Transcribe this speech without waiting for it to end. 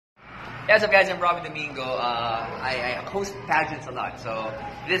Yeah, what's up guys, I'm Robin Domingo. I host pageants a lot, so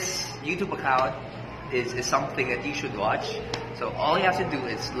this YouTube account is something that you should watch. So all you have to do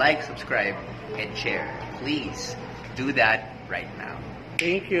is like, subscribe, and share. Please do that right now.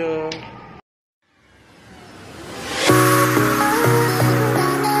 Thank you.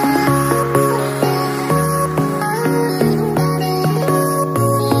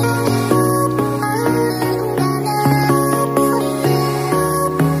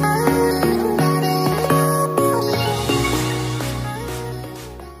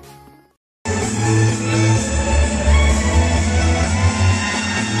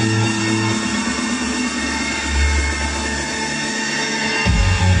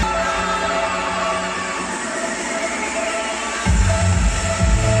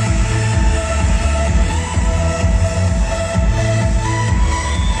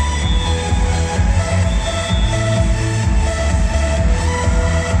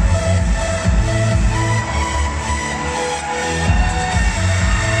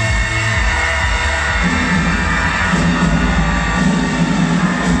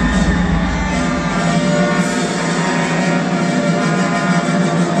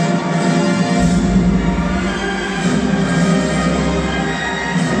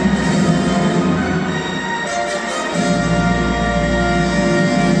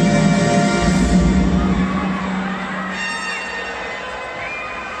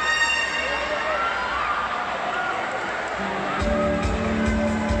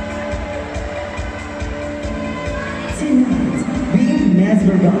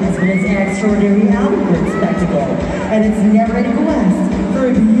 Bragais with its extraordinary outward spectacle and its never-ending quest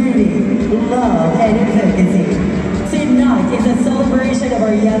for beauty, love, and efficacy. Tonight is a celebration of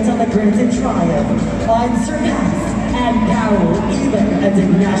Oriental aggressive triumph, unsurpassed and powerful even at the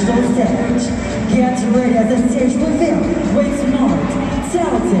national stage. Get ready as the stage will fill with smart,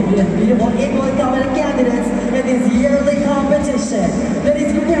 talented, and beautiful equally competent candidates in this yearly competition that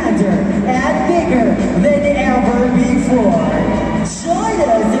is grander and bigger than ever before. Join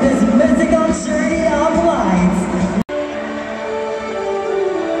us in this mythical journey of light.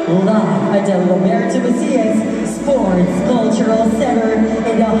 Live at the Lamberto Macias Sports Cultural Center in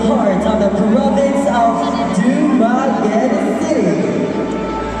the heart of the province of Bragais City.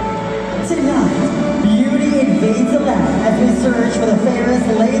 Tonight, beauty invades the land as we search for the fairest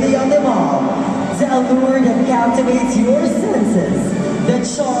lady on them all. The allure that captivates your senses, the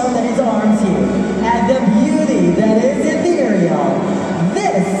charm that disarms you, and the beauty that is ethereal.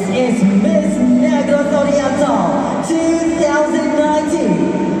 This is Miss Negros Oriental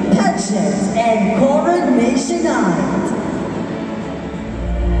 2019 Pageant and Coronation Night.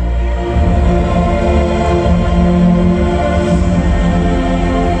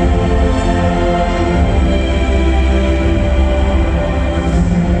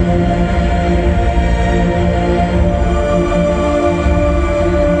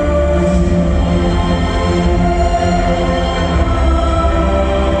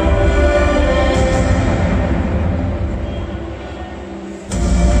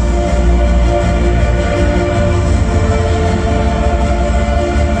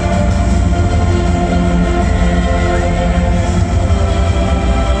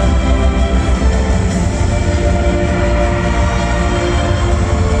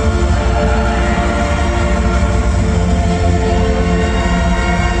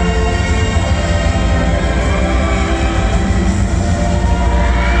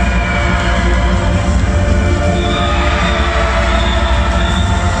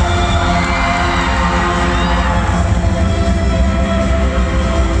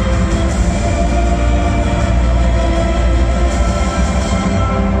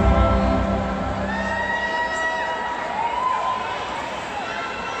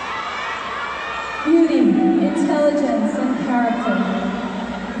 Beauty, intelligence, and character.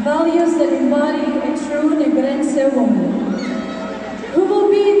 Values that embody a true Negrense woman. Who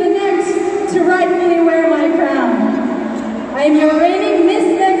will be the next to rightfully wear my crown? I am your reigning Miss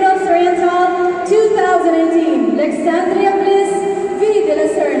Negros Oriental 2018, Alexandria Bliss V. de la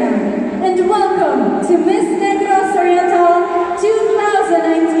Serna. And welcome to Miss Negros Oriental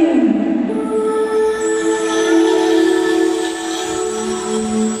 2019.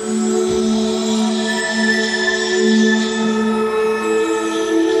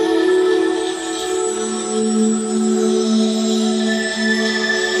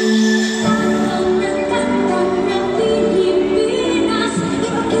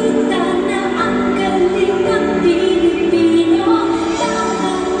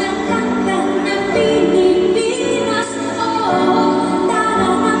 Oh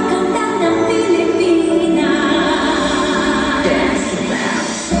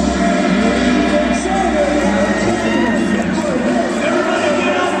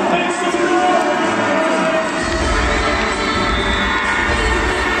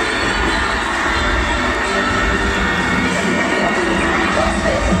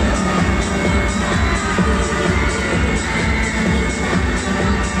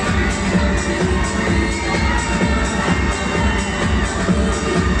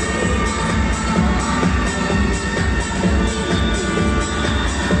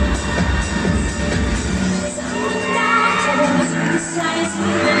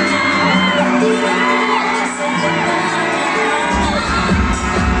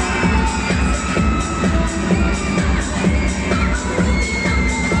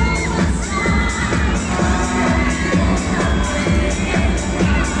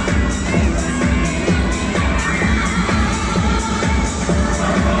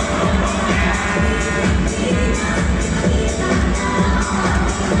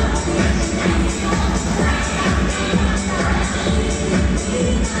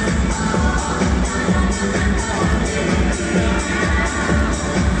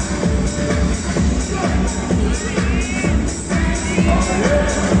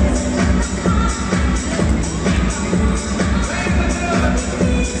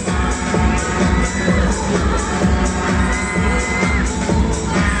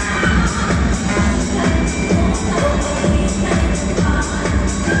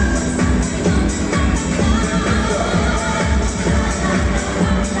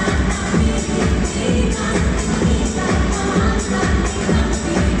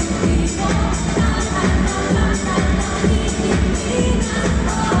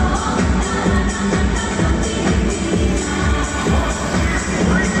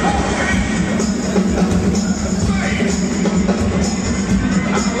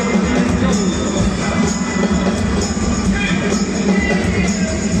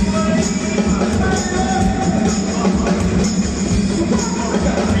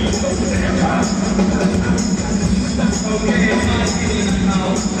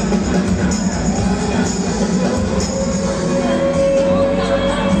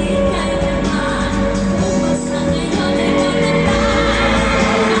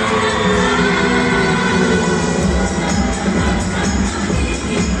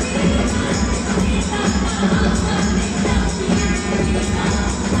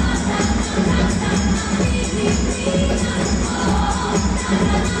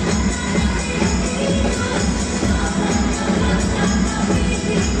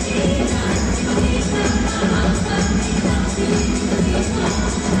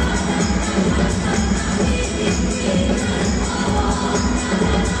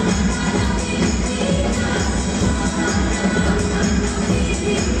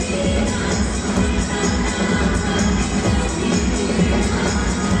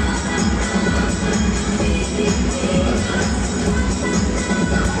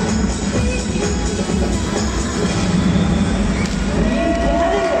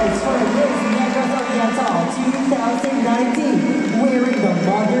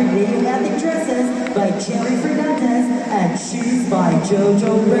by Gerry Fernandez and shoes by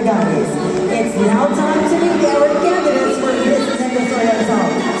Jojo Bragais. It's now time to meet our candidates for Miss Negros Oriental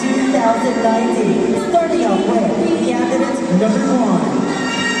 2019. Starting off with candidate number 1.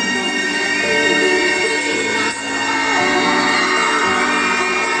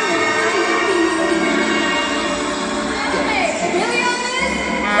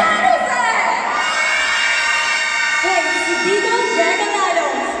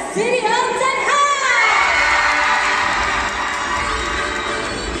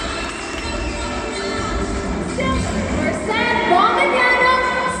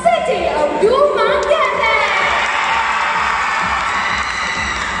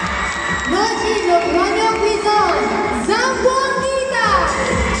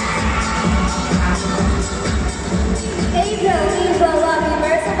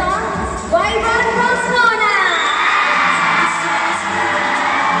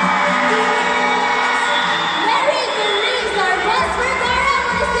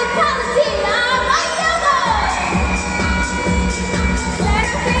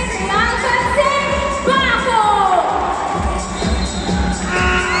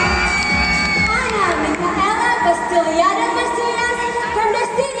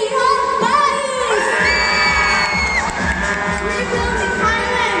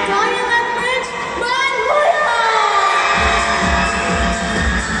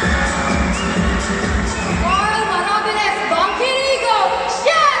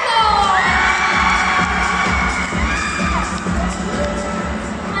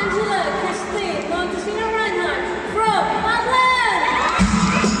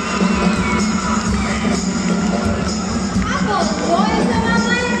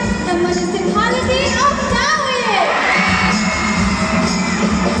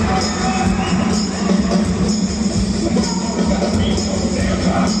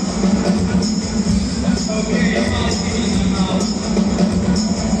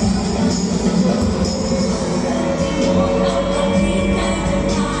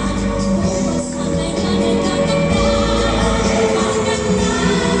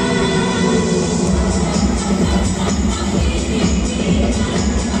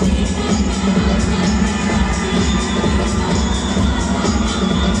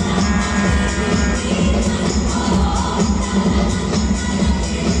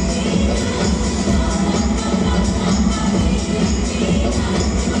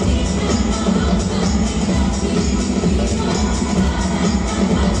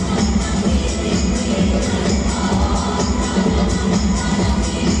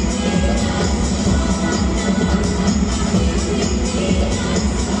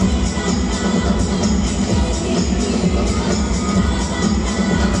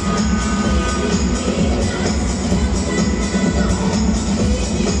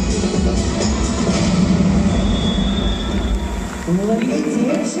 Ladies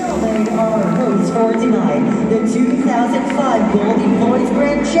and gentlemen, our host for tonight, the 2005 Golden Voice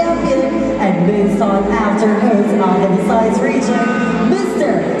Grand Champion and Miss Sought After host of the Visayas region,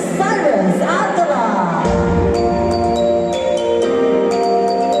 Mr. Cyrus Alcala.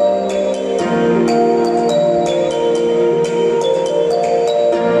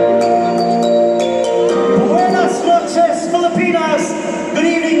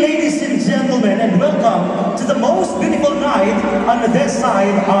 And welcome to the most beautiful night on this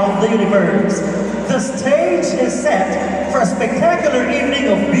side of the universe. The stage is set for a spectacular evening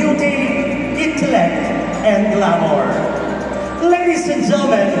of beauty, intellect, and glamour. Ladies and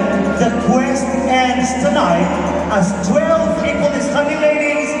gentlemen, the quest ends tonight as 12 equally stunning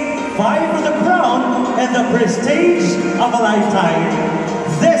ladies vie for the crown and the prestige of a lifetime.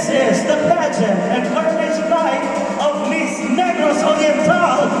 This is the pageant and coronation night of Miss Negros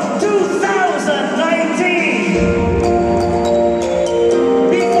Oriental 2019.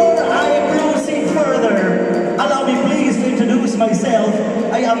 Before I proceed further, allow me please to introduce myself.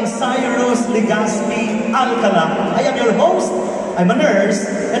 I am Cyrus Alcala. I am your host. I'm a nurse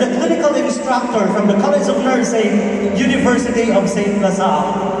and a clinical instructor from the College of Nursing, University of St.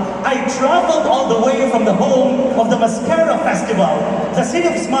 Lazare. I traveled all the way from the home of the Mascara Festival, the City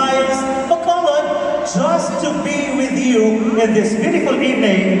of Smiles, Bacolod, just to be with you in this beautiful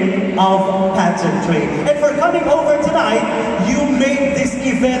evening of pageantry. And for coming over tonight, you made this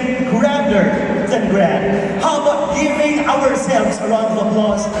event grander than grand. How about giving ourselves a round of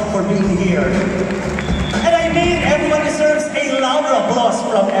applause for being here? And I mean, everyone deserves a louder applause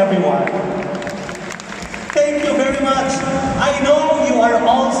from everyone. Thank you very much. I know you are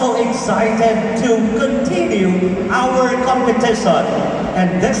also excited to continue our competition.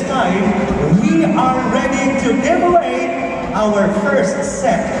 And this time, we are ready to give away our first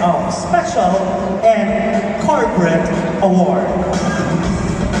set of special and corporate awards.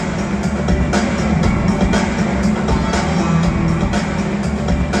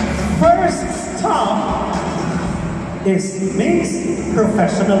 First stop is Miss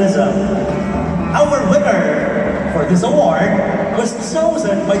Professionalism. Our winner for this award was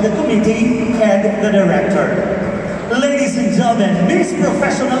chosen by the committee and the director. Ladies and gentlemen, Miss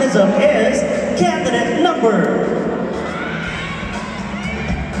Professionalism is candidate number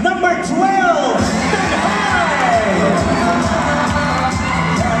 12,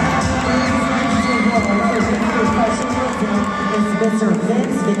 It's Mr.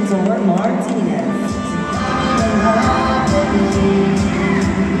 Vince Victor Martinez.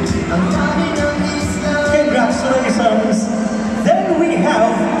 Congratulations! Then we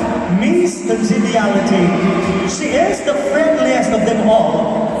have Miss Congeniality. She is the friendliest of them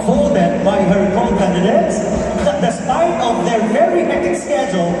all, voted by her co-candidates, that despite of their very hectic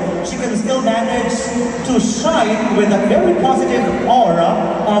schedule, she can still manage to shine with a very positive aura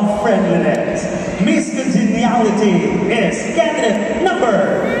of friendliness. Miss Congeniality is candidate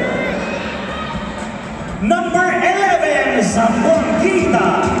number 11,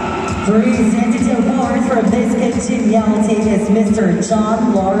 Zambuangita. Presenting the award for this congeniality is Mr.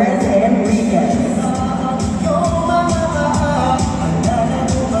 John Lawrence Enriquez.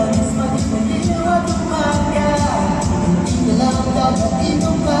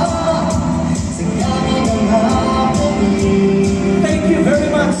 Thank you very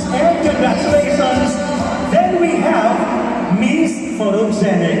much and congratulations. Then we have Miss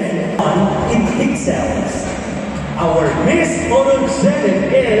Photogenic in pixels. Our Miss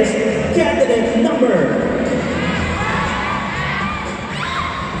Photogenic is candidate number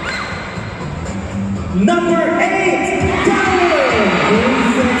 8, Diamond.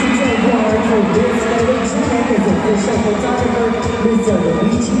 Presenting the award for this photogenic is official photographer Mr.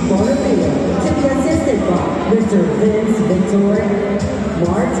 Luigi Bonavilla, to be assisted by Mr. Vince Victor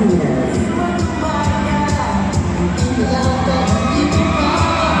Martinez.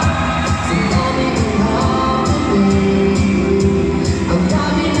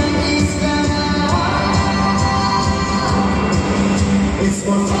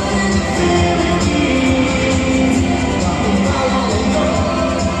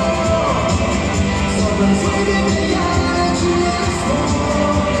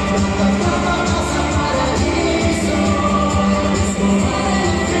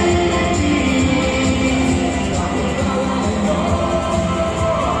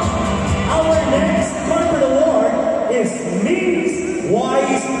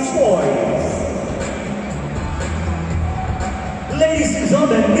 Ladies and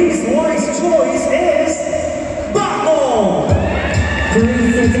gentlemen, Miss Wise Choice is Baco!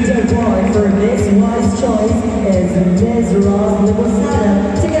 Presenting the award for Miss Wise Choice is Ms. Ross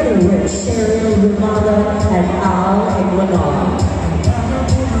Libosada, together with Gerry and Al Eglonor.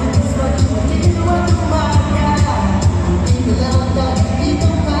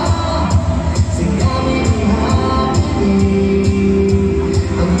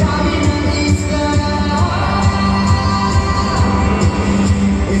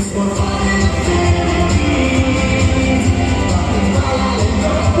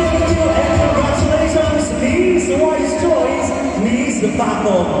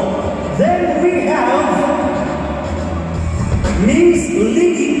 Then we have Miss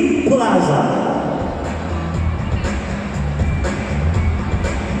Lee Plaza.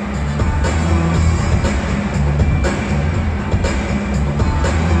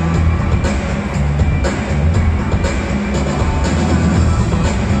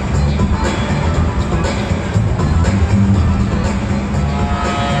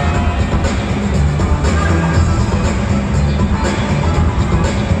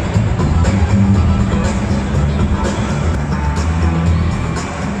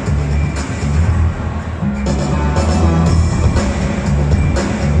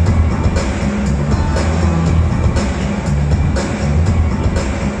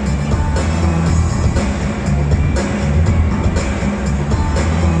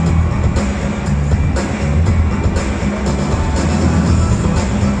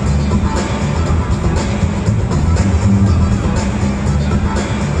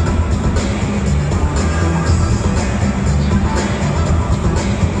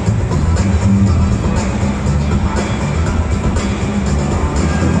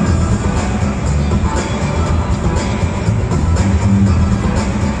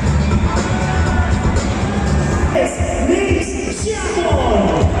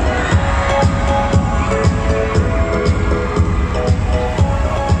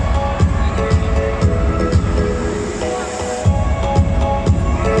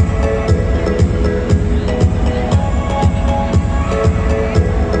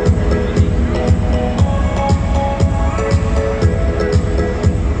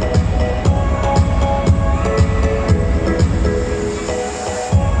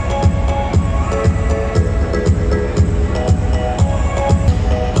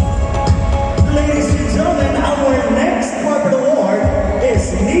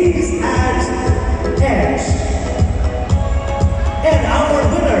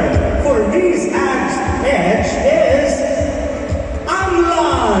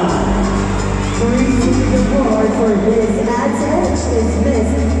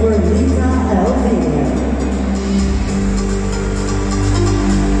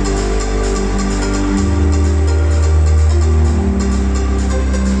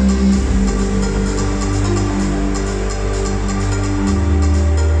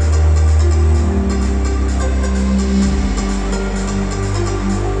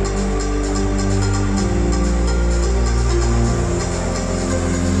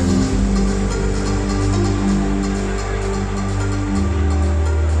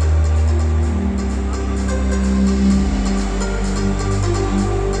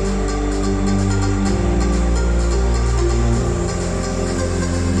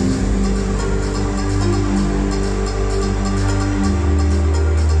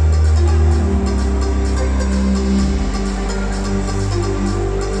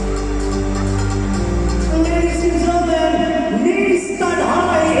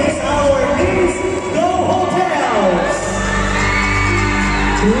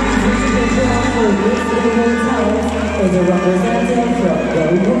 is a representative from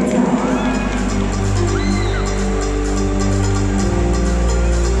Jojo.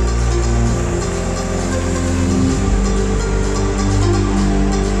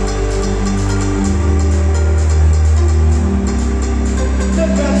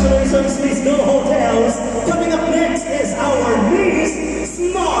 Congratulations, Miss No Hotels. Coming up next is our Miss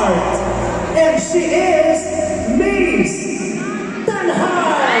Smart. And she is Miss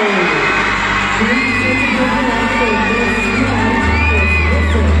Tanhai.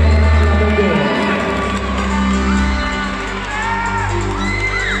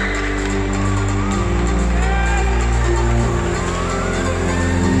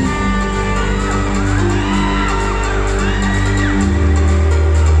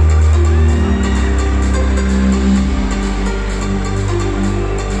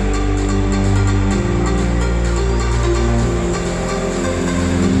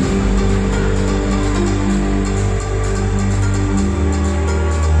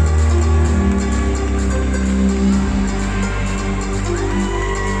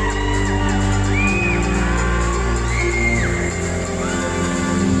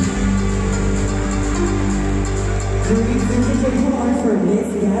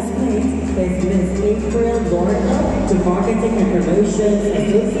 Marketing and Promotions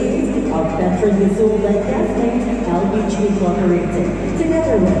Associate of Veteran Missoula Casting LBG Incorporated,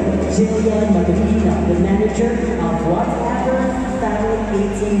 together with Jillian Magdalena, the manager of Whatever Family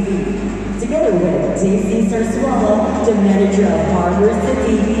ATV, together with JC Sarswala, the manager of Harbor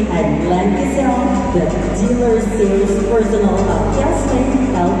City, and Glenn Giselle, the dealer sales personnel of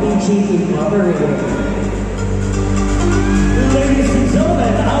Casting LBG Incorporated. Ladies and gentlemen,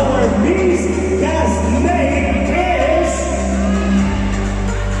 gentlemen, our Miss Negros is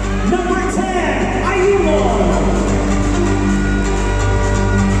number 10, Ayuno.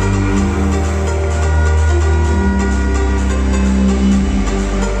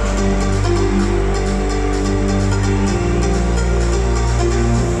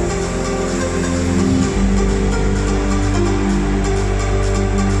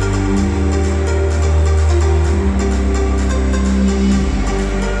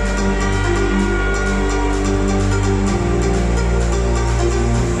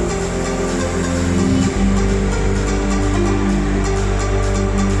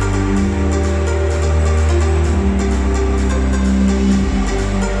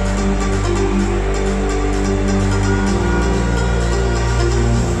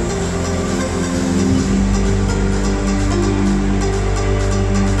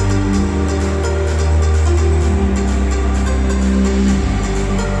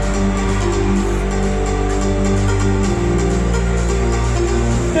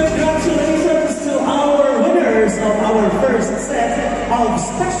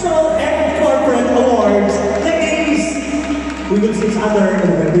 We will see each other in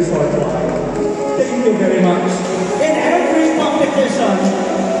a very short while. Thank you very much. In every competition,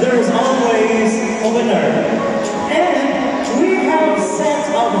 there is always a winner. And we have sets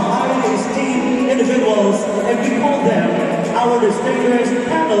of highly esteemed individuals, and we call them our distinguished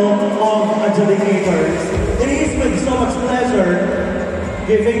panel of adjudicators. It is with so much pleasure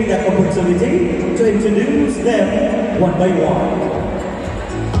giving the opportunity to introduce them one by one.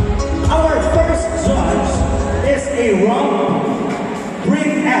 Our first judge is a romp,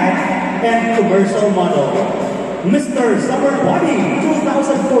 print ad, and commercial model. Mr. Summer Body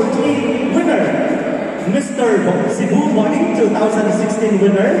 2014 winner. Mr. Cebu Body 2016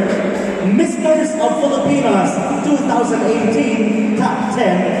 winner. Misters of Filipinas 2018 Top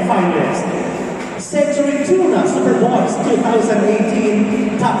 10 finalist. Century Tuna Super Boss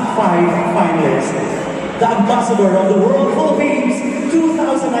 2018 Top 5 finalist. The Ambassador of the World Philippines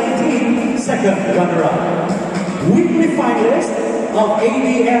 2019 second runner-up. Weekly finalist of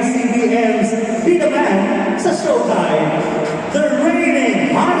ABS-CBN's Be the Man sa Showtime. The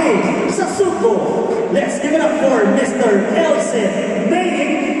reigning honey sa Suko. Let's give it up for Mr. Elson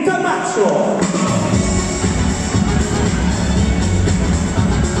May Camacho.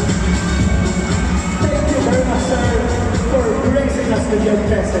 Thank you very much, sir, for gracing us with your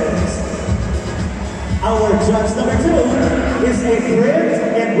presence. Our judge number 2 is a print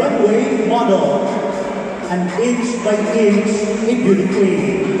and runway model. An inch by inch in beauty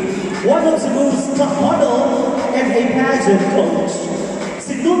queen. One of Cebu's top model and a pageant coach.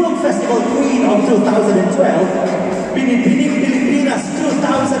 Sinulog Festival Queen of 2012, Binibining Pilipinas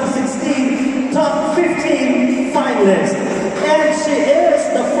 2016 Top 15 finalist. And she is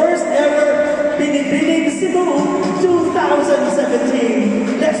the first ever Binibining Cebu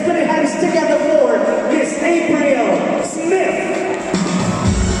 2017. Let's put our hands together for Miss April Smith.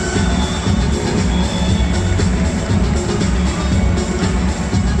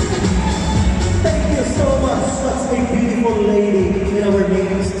 Lady in our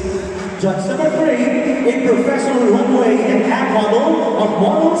midst. Judge number 3, a professional runway and ad model of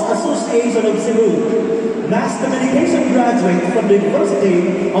Models Association of Cebu. Mass Communication graduate from the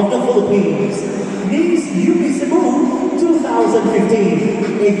University of the Philippines. Miss UP Cebu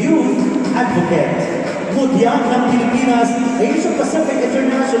 2015. A youth advocate. Mudyang ng Pilipinas Asia Pacific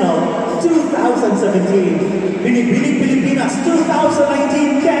International 2017. Binibining Pilipinas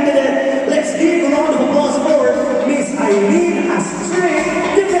 2019 candidate. Let's give a round of applause for Miss Eileen Astrid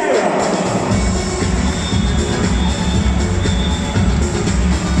De Vera.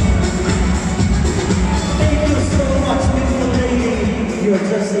 Thank you so much, beautiful lady. You are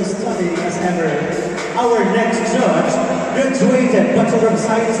just as stunning as ever. Our next judge graduated Bachelor of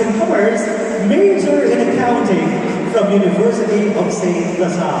Science in Commerce, major in accounting from University of St.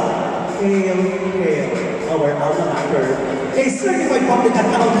 Lazare. Hail, hail, our alma mater. A certified public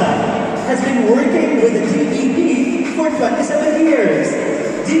accountant, has been working with the DEP for 27 years.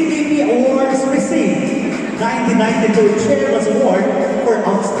 DEP awards received 1992 Chairman's Award for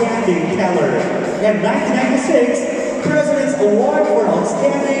Outstanding Teller and 1996 President's Award for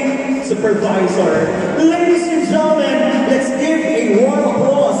Outstanding Supervisor. Ladies and gentlemen, let's give a warm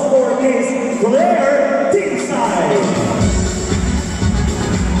applause for Miss Claire Tinsay.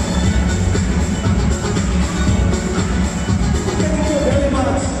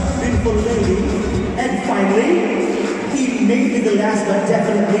 Lady. And finally, he may be the last but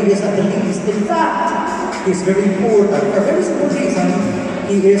definitely is not the least. In fact, he's very important. For a very simple reason,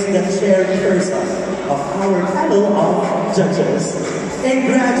 he is the chairperson of our panel of judges. a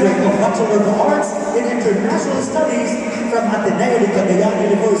graduate of Bachelor of Arts in International Studies from Ateneo de Cagayan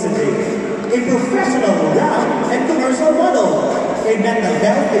University, a professional ramp and commercial model, a mental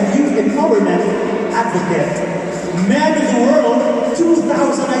health and youth empowerment advocate, Man of the World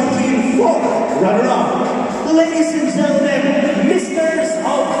 2019 fourth runner-up. Ladies and gentlemen, Misters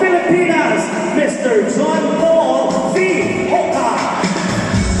of Filipinas, Mr. John Paul V. Hoka.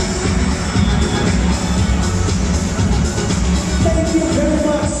 Thank you very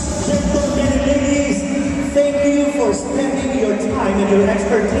much, gentlemen and ladies. Thank you for spending your time and your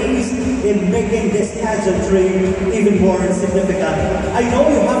expertise in making this pageantry even more significant. I know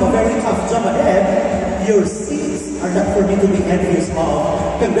you have a very tough job ahead. Your seats are not for me to be envious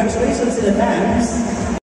of. Congratulations in advance.